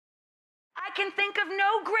I can think of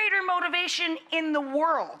no greater motivation in the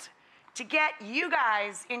world to get you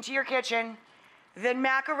guys into your kitchen than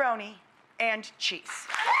macaroni and cheese.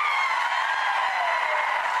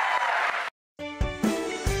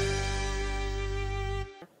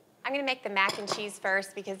 I'm gonna make the mac and cheese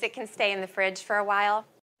first because it can stay in the fridge for a while.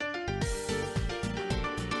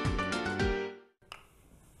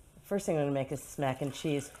 First thing I'm gonna make is mac and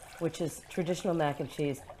cheese, which is traditional mac and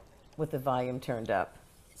cheese with the volume turned up.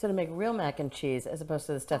 So to make real mac and cheese, as opposed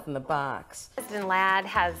to the stuff in the box. Husband Lad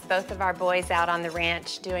has both of our boys out on the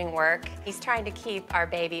ranch doing work. He's trying to keep our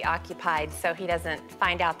baby occupied so he doesn't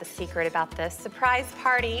find out the secret about the surprise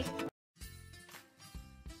party.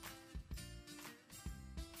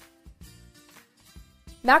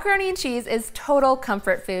 Macaroni and cheese is total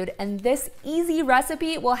comfort food, and this easy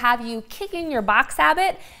recipe will have you kicking your box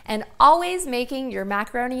habit and always making your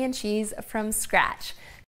macaroni and cheese from scratch.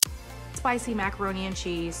 Spicy macaroni and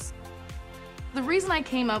cheese. The reason I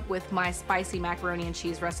came up with my spicy macaroni and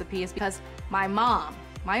cheese recipe is because my mom,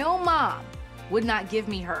 my own mom, would not give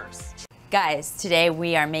me hers. Guys, today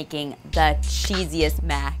we are making the cheesiest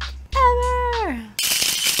mac ever.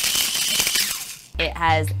 It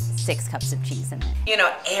has 6 cups of cheese in it. You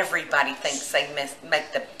know, everybody thinks they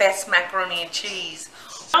make the best macaroni and cheese.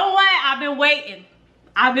 You know what? I've been waiting.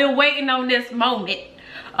 I've been waiting on this moment,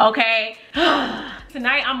 okay?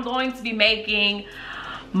 Tonight I'm going to be making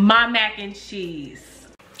my mac and cheese.